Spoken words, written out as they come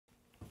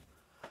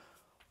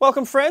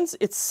Welcome, friends.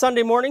 It's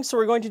Sunday morning, so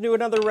we're going to do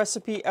another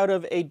recipe out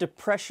of a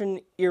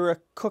Depression-era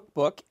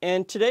cookbook.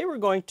 And today we're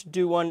going to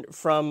do one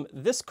from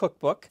this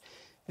cookbook.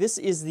 This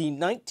is the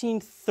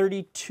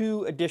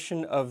 1932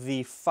 edition of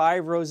the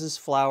Five Roses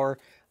Flour,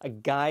 A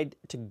Guide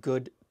to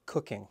Good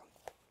Cooking.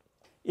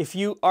 If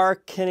you are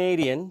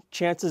Canadian,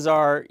 chances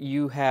are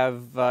you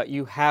have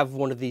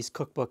one of these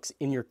cookbooks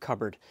in your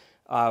cupboard.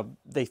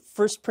 They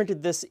first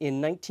printed this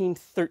in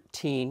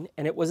 1913,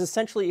 and it was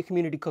essentially a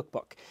community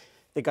cookbook.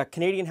 They got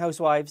Canadian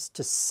housewives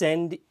to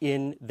send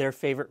in their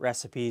favorite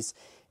recipes,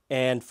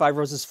 and Five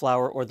Roses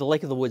Flour, or the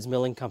Lake of the Woods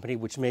Milling Company,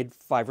 which made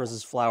Five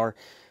Roses Flour,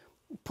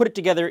 put it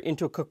together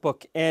into a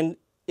cookbook, and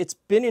it's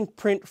been in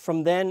print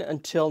from then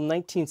until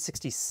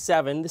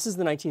 1967. This is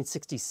the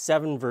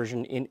 1967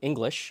 version in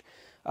English.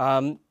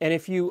 And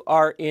if you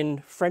are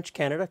in French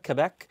Canada,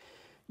 Quebec,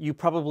 you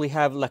probably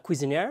have La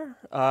Cuisinière.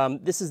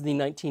 This is the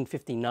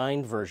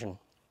 1959 version.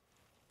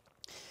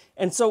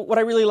 And so what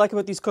I really like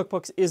about these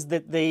cookbooks is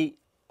that they,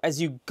 as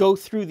you go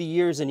through the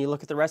years and you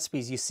look at the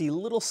recipes, you see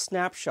little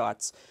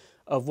snapshots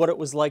of what it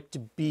was like to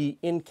be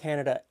in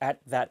Canada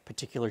at that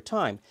particular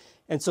time.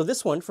 And so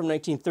this one from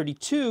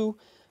 1932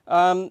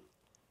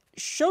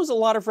 shows a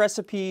lot of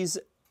recipes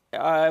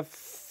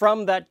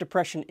from that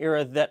Depression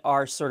era that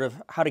are sort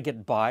of how to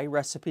get by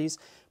recipes,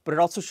 but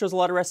it also shows a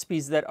lot of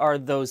recipes that are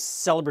those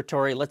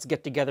celebratory, let's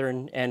get together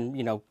and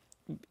you know,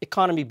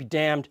 economy be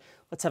damned,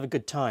 let's have a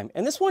good time.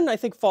 And this one I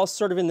think falls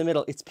sort of in the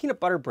middle. It's peanut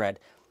butter bread.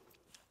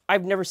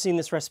 I've never seen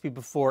this recipe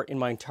before in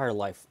my entire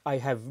life. I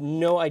have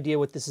no idea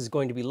what this is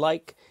going to be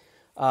like,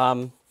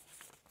 but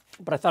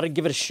I thought I'd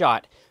give it a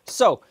shot.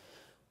 So,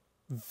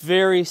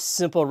 very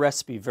simple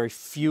recipe, very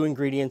few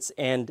ingredients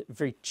and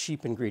very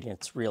cheap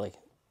ingredients, really.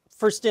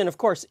 First in, of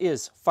course,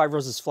 is Five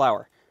Roses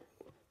flour.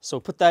 So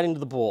put that into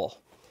the bowl.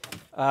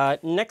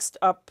 Next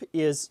up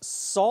is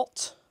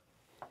salt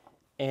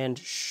and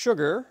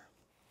sugar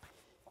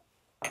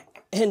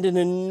and an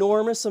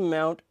enormous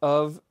amount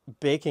of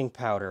baking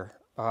powder.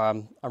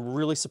 I'm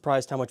really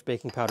surprised how much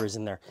baking powder is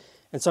in there.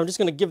 And so I'm just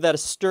going to give that a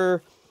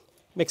stir,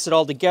 mix it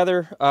all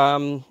together.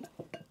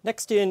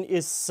 Next in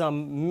is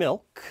some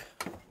milk.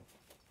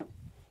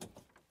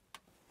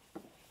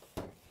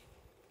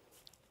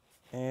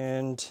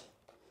 And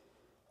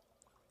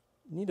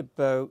need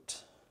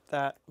about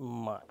that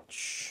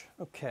much.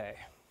 Okay.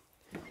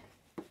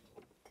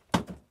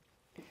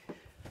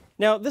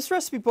 Now, this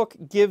recipe book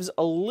gives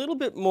a little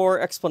bit more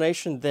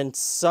explanation than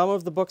some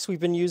of the books we've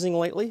been using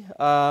lately.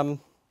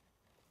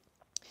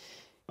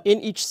 In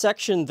each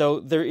section, though,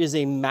 there is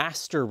a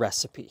master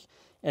recipe.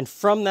 And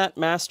from that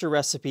master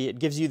recipe, it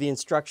gives you the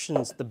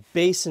instructions, the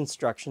base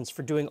instructions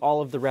for doing all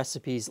of the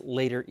recipes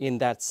later in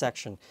that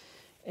section.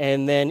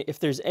 And then if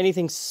there's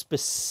anything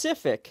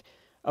specific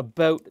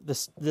about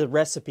the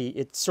recipe,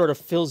 it sort of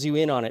fills you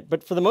in on it.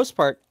 But for the most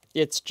part,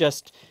 it's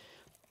just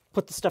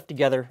put the stuff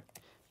together,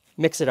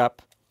 mix it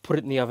up, put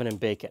it in the oven and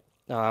bake it.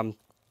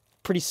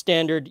 Pretty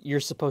standard. You're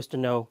supposed to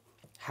know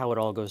how it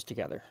all goes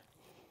together.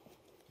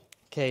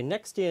 Okay,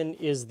 next in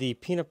is the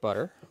peanut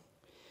butter.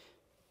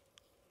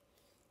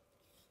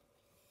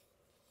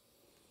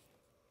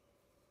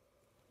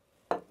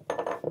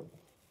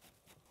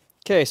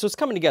 Okay, so it's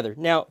coming together.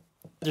 Now,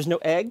 there's no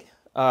egg,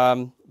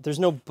 there's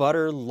no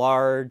butter,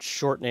 lard,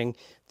 shortening.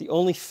 The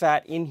only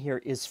fat in here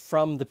is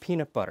from the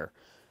peanut butter.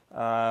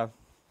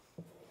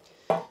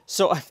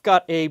 So I've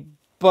got a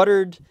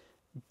buttered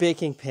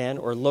baking pan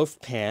or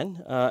loaf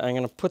pan. I'm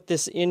going to put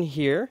this in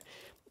here.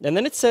 And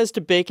then it says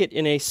to bake it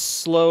in a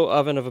slow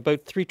oven of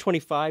about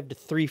 325 to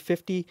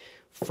 350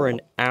 for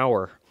an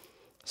hour.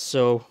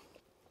 So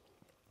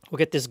we'll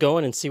get this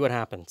going and see what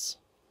happens.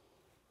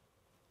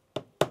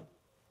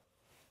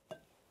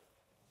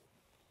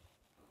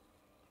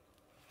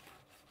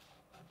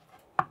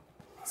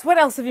 So what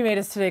else have you made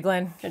us today,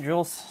 Glenn? Hey,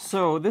 Jules.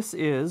 So this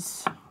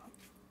is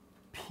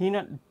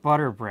peanut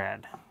butter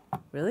bread.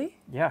 Really?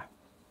 Yeah.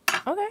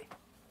 Okay,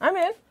 I'm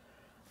in.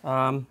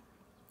 Oh,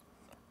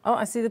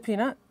 I see the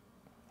peanut.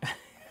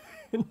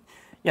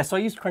 Yeah, so I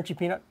used crunchy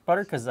peanut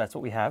butter because that's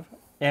what we have.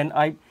 And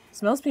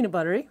Smells peanut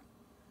buttery.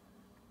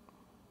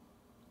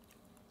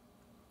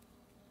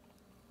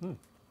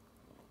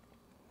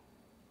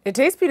 It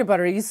tastes peanut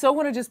buttery. You so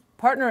want to just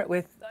partner it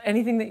with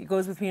anything that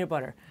goes with peanut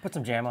butter. put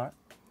some jam on it.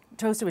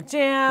 Toast it with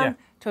jam, Yeah.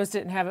 toast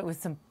it and have it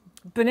with some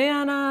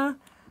banana.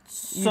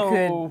 So, You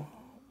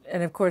could,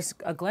 and of course,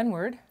 a Glen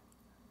word,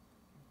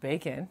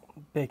 bacon.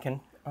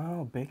 bacon.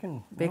 Oh,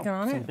 bacon. Bacon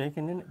on some it?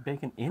 Bacon in it.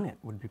 Bacon in it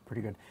would be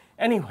pretty good.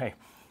 Anyway,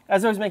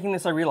 as I was making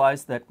this, I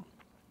realized that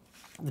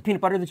the peanut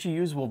butter that you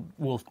use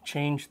will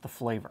change the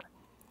flavor.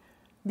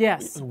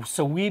 Yes.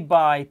 So we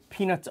buy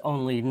peanuts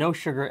only, no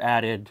sugar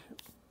added.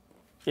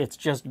 It's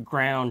just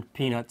ground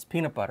peanuts,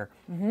 peanut butter,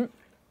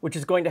 which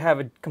is going to have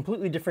a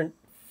completely different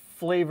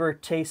flavor,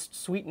 taste,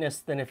 sweetness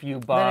than if you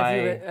buy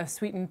Then if you a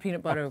sweetened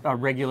peanut butter. a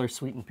regular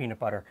sweetened peanut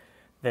butter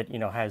that, you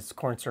know, has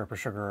corn syrup or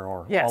sugar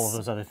or Yes. all of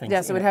those other things.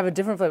 Yes, it would have a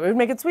different flavor. It would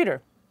make it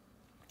sweeter.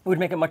 It would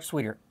make it much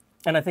sweeter.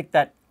 And I think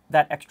that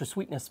extra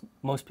sweetness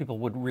most people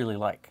would really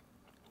like.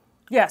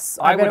 Yes,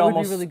 I bet it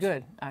would be really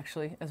good,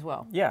 actually, as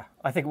well. Yeah,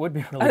 I think it would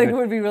be really good. I think it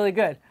would be really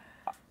good.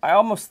 I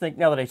almost think,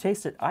 now that I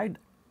taste it, I'd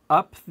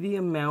up the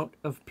amount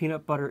of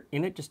peanut butter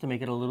in it just to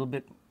make it a little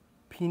bit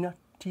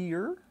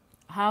peanutier.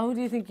 How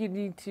do you think you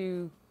need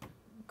to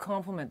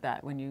complement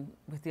that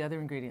with the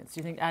other ingredients? Do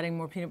you think adding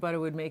more peanut butter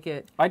would make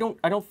it? I don't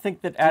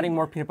think that adding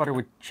more peanut butter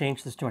would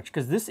change this too much,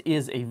 because this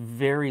is a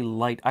very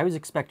light. I was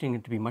expecting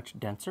it to be much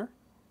denser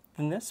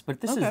than this,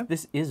 but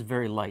this is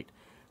very light.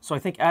 So I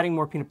think adding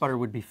more peanut butter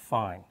would be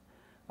fine.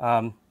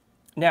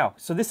 Now,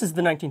 so this is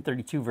the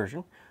 1932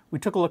 version. We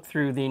took a look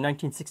through the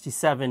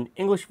 1967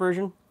 English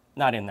version,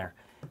 not in there,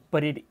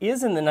 but it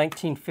is in the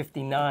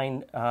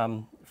 1959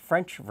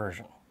 French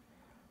version.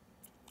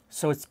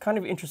 So it's kind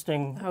of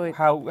interesting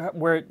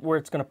where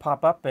it's going to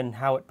pop up and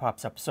how it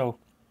pops up. So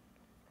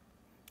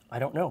I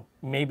don't know.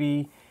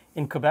 Maybe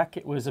in Quebec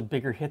it was a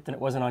bigger hit than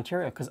it was in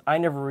Ontario, because I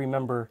never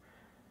remember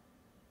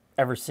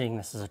ever seeing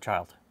this as a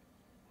child.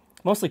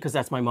 Mostly because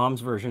that's my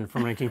mom's version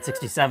from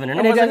 1967, and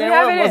it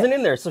wasn't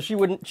in there, so she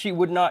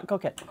would not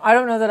cook it. I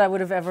don't know that I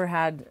would have ever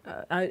had.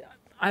 I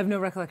have no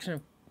recollection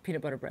of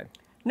peanut butter bread.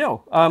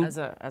 No, as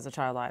a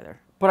child either.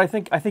 But I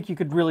think you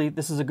could really.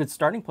 This is a good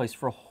starting place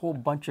for a whole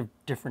bunch of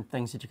different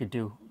things that you could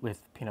do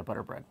with peanut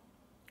butter bread.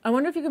 I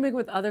wonder if you could make it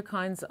with other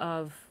kinds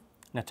of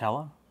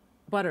Nutella.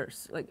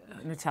 Butters, like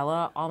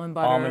Nutella, almond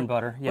butter. Almond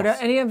butter, yes.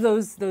 Whatever, any of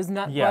those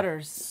nut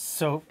butters.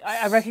 So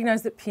I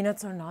recognize that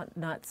peanuts are not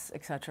nuts,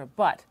 etc.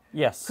 But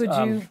yes, could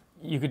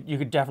you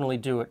could definitely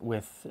do it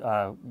with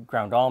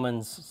ground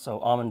almonds, so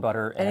almond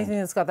butter. Anything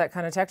that's got that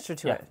kind of texture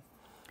to it.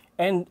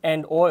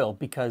 And oil,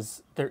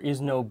 because there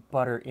is no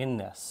butter in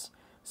this,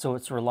 so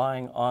it's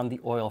relying on the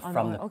oil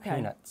from the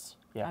peanuts.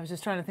 Yeah. I was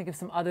just trying to think of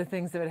some other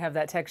things that would have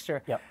that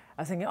texture. Yep.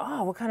 I was thinking,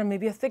 oh, what kind of,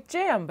 maybe a thick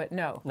jam, but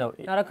no,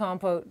 not a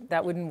compote.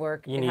 That wouldn't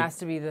work. It has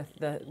to be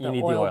the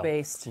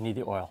oil-based. You need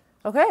the oil.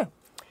 Okay,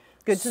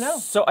 good to know.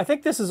 So I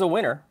think this is a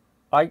winner.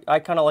 I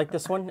kind of like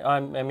this one. I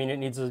mean, it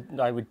needs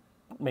I would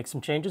make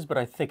some changes, but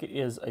I think it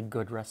is a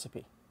good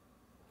recipe.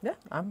 Yeah,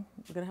 I'm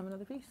going to have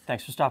another piece.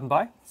 Thanks for stopping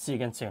by. See you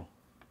again soon.